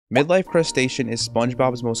Midlife Crustacean is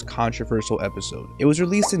SpongeBob's most controversial episode. It was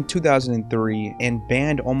released in 2003 and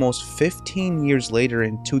banned almost 15 years later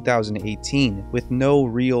in 2018 with no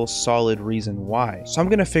real solid reason why. So I'm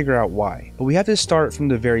gonna figure out why. But we have to start from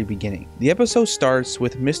the very beginning. The episode starts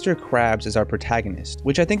with Mr. Krabs as our protagonist,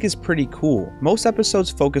 which I think is pretty cool. Most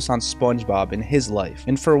episodes focus on SpongeBob and his life,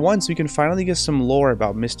 and for once we can finally get some lore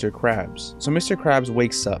about Mr. Krabs. So Mr. Krabs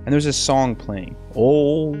wakes up and there's a song playing.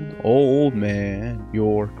 Old man,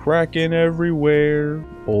 you're cracking everywhere,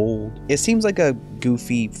 old. It seems like a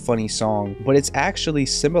goofy, funny song, but it's actually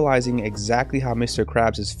symbolizing exactly how Mr.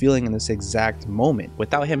 Krabs is feeling in this exact moment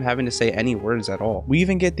without him having to say any words at all. We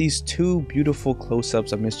even get these two beautiful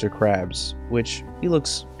close-ups of Mr. Krabs, which he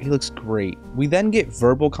looks great. We then get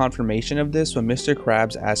verbal confirmation of this when Mr.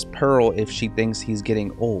 Krabs asks Pearl if she thinks he's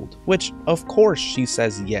getting old, which of course she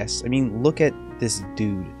says yes. I mean, look at this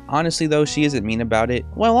dude. Honestly though, she isn't mean about it.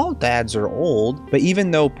 Well, all dads are old. But even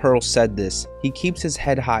though Pearl said this, he keeps his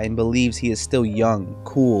head high and believes he is still young,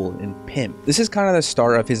 cool, and pimp. This is kind of the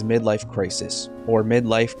start of his midlife crisis, or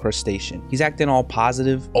midlife crustacean. He's acting all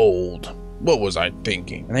positive. Old. What was I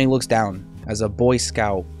thinking? And then he looks down as a Boy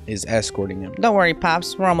Scout is escorting him. Don't worry,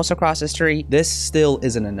 Pops, we're almost across the street. This still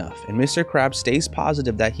isn't enough, and Mr. Krabs stays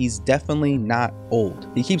positive that he's definitely not old.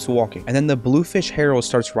 He keeps walking, and then the Bluefish Herald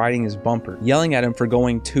starts riding his bumper, yelling at him for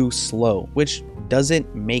going too slow, which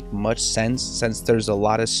doesn't make much sense since there's a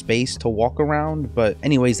lot of space to walk around. But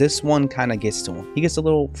anyways, this one kind of gets to him. He gets a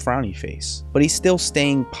little frowny face, but he's still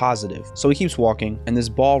staying positive. So he keeps walking, and this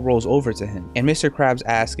ball rolls over to him, and Mr. Krabs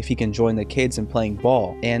asks if he can join the kids in playing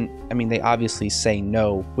ball, and I mean, they obviously say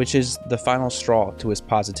no, which is the final straw to his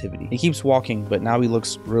positivity. He keeps walking, but now he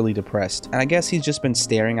looks really depressed, and I guess he's just been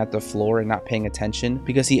staring at the floor and not paying attention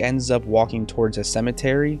because he ends up walking towards a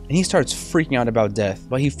cemetery, and he starts freaking out about death,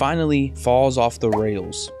 but he finally falls off the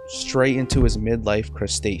rails straight into his midlife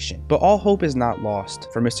crustacean. But all hope is not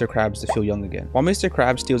lost for Mr. Krabs to feel young again. While Mr.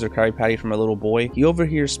 Krabs steals a Krabby Patty from a little boy, he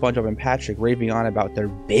overhears SpongeBob and Patrick raving on about their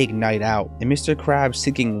big night out, and Mr. Krabs,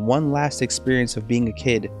 seeking one last experience of being a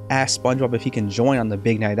kid, asks SpongeBob if he can join on the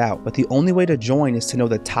big night out, but the only way to join is to know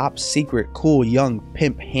the top secret cool young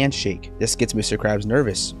pimp handshake. This gets Mr. Krabs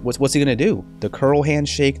nervous. What's he gonna do? The curl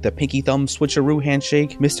handshake, the pinky thumb switcheroo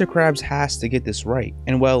handshake? Mr. Krabs has to get this right,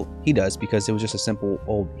 and well, he does, because it was just a simple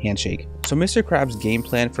old handshake. So Mr. Krabs' game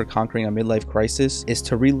plan for conquering a midlife crisis is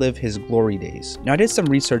to relive his glory days. Now, I did some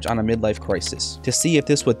research on a midlife crisis to see if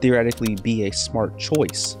this would theoretically be a smart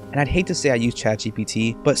choice, and I'd hate to say I used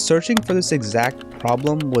ChatGPT, but searching for this exact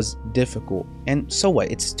problem was difficult. And so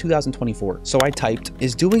what? It's 2024. So I typed,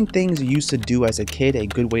 is doing things you used to do as a kid a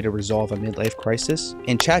good way to resolve a midlife crisis?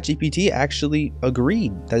 And ChatGPT actually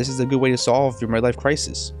agreed that this is a good way to solve your midlife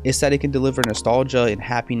crisis. It said it can deliver nostalgia and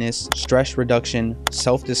happiness, stress reduction,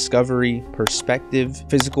 self-discovery, perspective,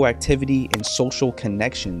 physical activity, and social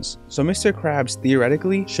connections. So Mr. Krabs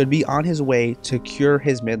theoretically should be on his way to cure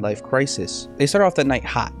his midlife crisis. They start off the night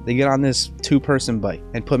hot. They get on this two-person bike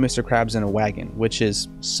and put Mr. Krabs in a wagon, which is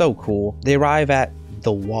so cool. They arrive at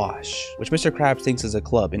The Wash, which Mr. Krabs thinks is a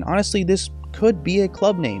club, and honestly this could be a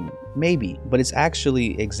club name, maybe, but it's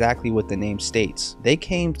actually exactly what the name states. They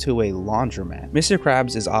came to a laundromat. Mr.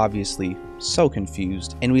 Krabs is obviously so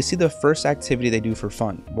confused, and we see the first activity they do for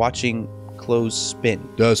fun, watching clothes spin.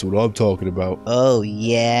 That's what I'm talking about. Oh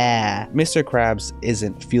yeah. Mr. Krabs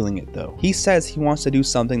isn't feeling it though. He says he wants to do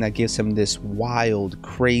something that gives him this wild,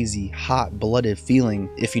 crazy, hot-blooded feeling,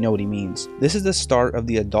 if you know what he means. This is the start of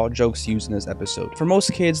the adult jokes used in this episode. For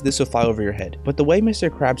most kids, this will fly over your head, but the way Mr.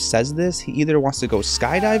 Krabs says this, he either wants to go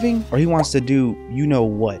skydiving or he wants to do you know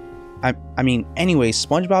what. I mean, anyway,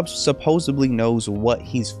 SpongeBob supposedly knows what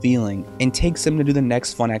he's feeling and takes him to do the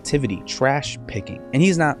next fun activity, trash picking. And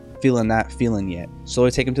he's not feeling that feeling yet. So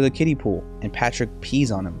they take him to the kiddie pool and Patrick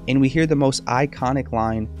pees on him. And we hear the most iconic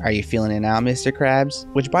line, "Are you feeling it now, Mr. Krabs?"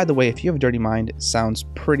 Which, by the way, if you have a dirty mind, sounds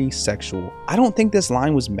pretty sexual. I don't think this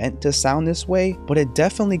line was meant to sound this way, but it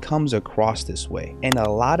definitely comes across this way. And a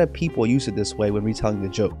lot of people use it this way when retelling the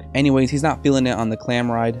joke. Anyways, he's not feeling it on the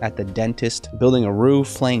clam ride, at the dentist, building a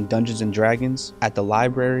roof, playing Dungeons and Dragons, at the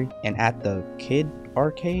library, and at the kid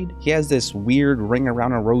arcade. He has this weird ring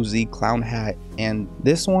around a rosy clown hat, and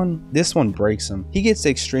this one breaks him. He gets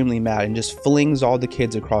extremely mad and just flings all the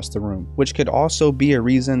kids across the room, which could also be a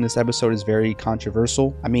reason this episode is very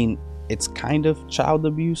controversial. I mean, it's kind of child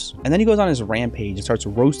abuse. And then he goes on his rampage and starts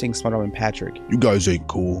roasting SpongeBob and Patrick. You guys ain't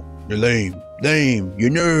cool. You're lame.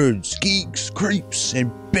 You're nerds. Geeks. creeps,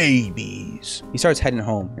 and babies. He starts heading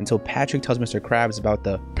home until Patrick tells Mr. Krabs about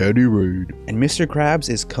the Panty raid. and Mr. Krabs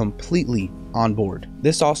is completely on board.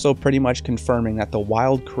 This also pretty much confirming that the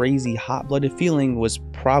wild, crazy, hot-blooded feeling was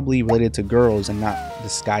probably related to girls and not the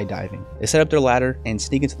skydiving. They set up their ladder and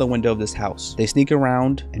sneak into the window of this house. They sneak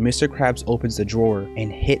around and Mr. Krabs opens the drawer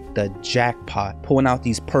and hit the jackpot, pulling out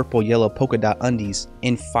these purple, yellow polka dot undies.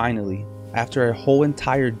 And finally, after a whole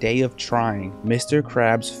entire day of trying, Mr.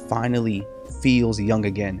 Krabs finally feels young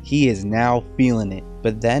again. He is now feeling it.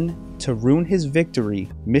 But then, to ruin his victory,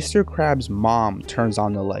 Mr. Krabs' mom turns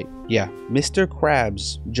on the light. Yeah, Mr.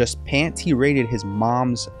 Krabs just panty raided his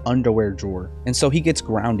mom's underwear drawer, and so he gets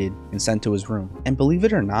grounded and sent to his room. And believe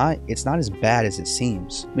it or not, it's not as bad as it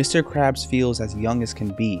seems. Mr. Krabs feels as young as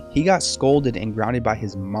can be. He got scolded and grounded by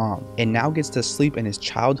his mom, and now gets to sleep in his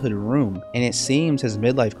childhood room, and it seems his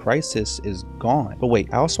midlife crisis is gone. But wait,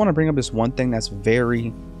 I also want to bring up this one thing that's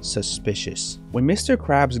very suspicious. When Mr.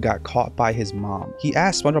 Krabs got caught by his mom, he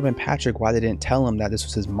asked SpongeBob and Patrick why they didn't tell him that this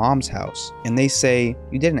was his mom's house. And they say,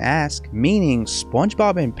 "You didn't ask," meaning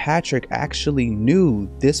SpongeBob and Patrick actually knew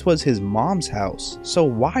this was his mom's house. So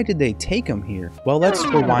why did they take him here? Well, let's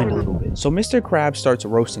rewind a little bit. So Mr. Krabs starts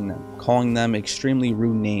roasting them, calling them extremely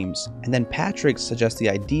rude names. And then Patrick suggests the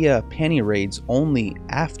idea of panty raids only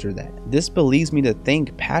after that. This believes me to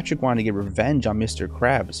think Patrick wanted to get revenge on Mr.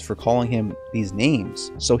 Krabs for calling him these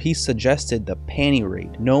names. So he suggested the panty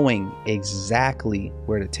raid, knowing exactly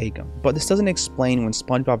where to take him. But this doesn't explain when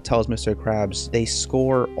SpongeBob tells Mr. Krabs they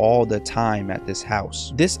score all the time at this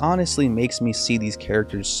house. This honestly makes me see these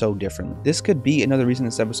characters so differently. This could be another reason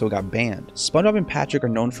this episode got banned. SpongeBob and Patrick are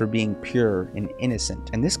known for being pure and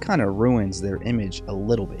innocent, and this kind of ruins their image a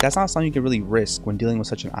little bit. That's not something you can really risk when dealing with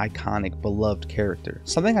such an iconic, beloved character.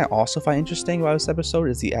 Something I also find interesting about this episode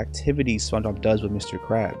is the activities SpongeBob does with Mr.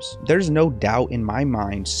 Krabs. There's no doubt in my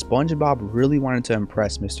mind SpongeBob really wanted to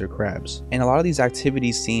impress Mr. Krabs, and a lot of these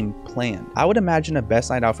activities seem planned. I would imagine a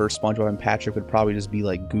best night out for SpongeBob and Patrick would probably just be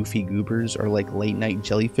like Goofy Goobers or like late night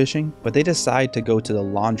jellyfishing, but they decide to go to the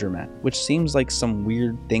laundromat, which seems like some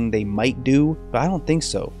weird thing they might do, but I don't think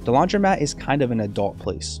so. The laundromat is kind of an adult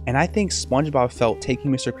place, and I think SpongeBob felt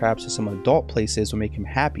taking Mr. Krabs to some adult places would make him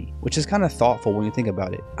happy, which is kind of thoughtful when you think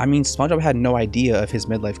about it. I mean, SpongeBob had no idea of his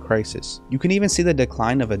midlife crisis. You can even see the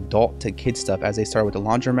decline of adult to kid stuff as they start with the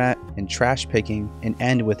laundromat and trash picking and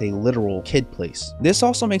end with a literal kid place. This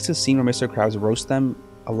also makes the scene where Mr. Krabs roasts them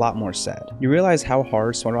a lot more sad. You realize how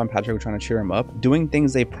hard SpongeBob and Patrick were trying to cheer him up, doing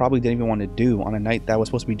things they probably didn't even want to do on a night that was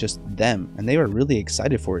supposed to be just them, and they were really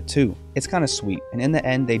excited for it too. It's kind of sweet, and in the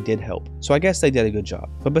end they did help, so I guess they did a good job.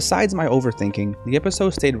 But besides my overthinking, the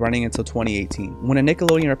episode stayed running until 2018, when a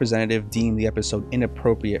Nickelodeon representative deemed the episode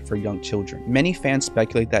inappropriate for young children. Many fans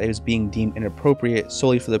speculate that it was being deemed inappropriate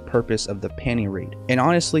solely for the purpose of the panty raid. And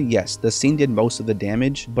honestly, yes, the scene did most of the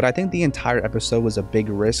damage, but I think the entire episode was a big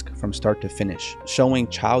risk from start to finish, showing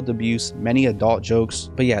child abuse, many adult jokes.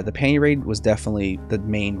 But yeah, the panty raid was definitely the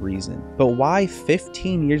main reason. But why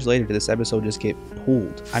 15 years later did this episode just get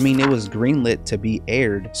pulled? I mean, it was greenlit to be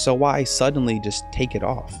aired, so why suddenly just take it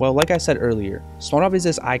off? Well, like I said earlier, SpongeBob is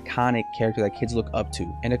this iconic character that kids look up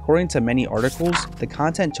to, and according to many articles, the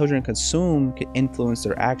content children consume can influence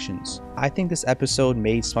their actions. I think this episode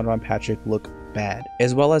made SpongeBob and Patrick look bad,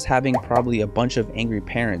 as well as having probably a bunch of angry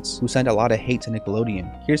parents who sent a lot of hate to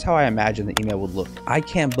Nickelodeon. Here's how I imagine the email would look. I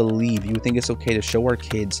can't believe you think it's okay to show our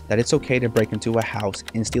kids that it's okay to break into a house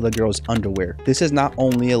and steal a girl's underwear. This is not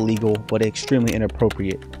only illegal, but extremely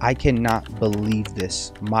inappropriate. I cannot believe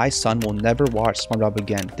this. My son will never watch SpongeBob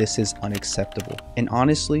again. This is unacceptable. And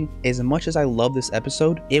honestly, as much as I love this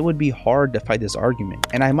episode, it would be hard to fight this argument.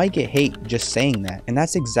 And I might get hate just saying that. And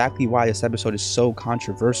that's exactly why this episode is so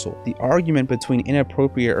controversial. The argument between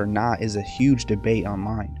inappropriate or not is a huge debate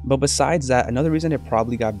online. But besides that, another reason it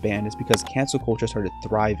probably got banned is because cancel culture started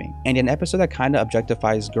thriving, and an episode that kind of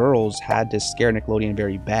objectifies girls had to scare Nickelodeon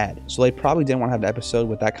very bad, so they probably didn't want to have an episode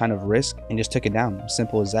with that kind of risk and just took it down.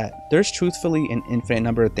 Simple as that. There's truthfully an infinite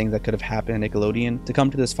number of things that could have happened in Nickelodeon to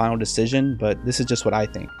come to this final decision, but this is just what I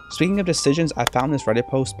think. Speaking of decisions, I found this Reddit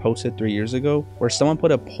post posted 3 years ago where someone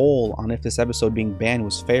put a poll on if this episode being banned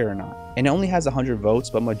was fair or not, and it only has 100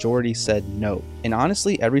 votes, but majority said no. And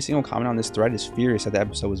honestly, every single comment on this thread is furious that the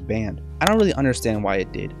episode was banned. I don't really understand why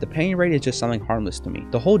it did. The panty raid is just something harmless to me.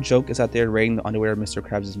 The whole joke is that they're raiding the underwear of Mr.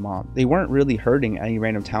 Krabs' mom. They weren't really hurting any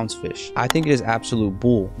random townsfish. I think it is absolute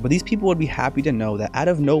bull, but these people would be happy to know that out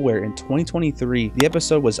of nowhere in 2023, the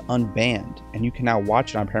episode was unbanned, and you can now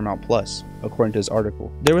watch it on Paramount Plus, according to this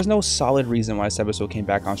article. There was no solid reason why this episode came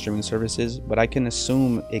back on streaming services, but I can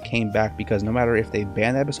assume it came back because no matter if they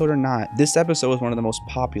banned the episode or not, this episode was one of the most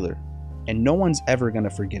popular and no one's ever gonna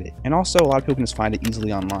forget it. And also, a lot of people can just find it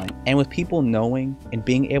easily online. And with people knowing and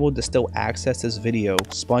being able to still access this video,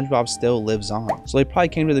 SpongeBob still lives on. So they probably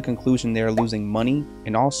came to the conclusion they're losing money,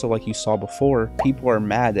 and also, like you saw before, people are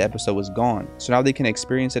mad the episode was gone. So now they can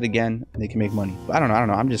experience it again and they can make money. But I don't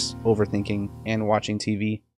know, I'm just overthinking and watching TV.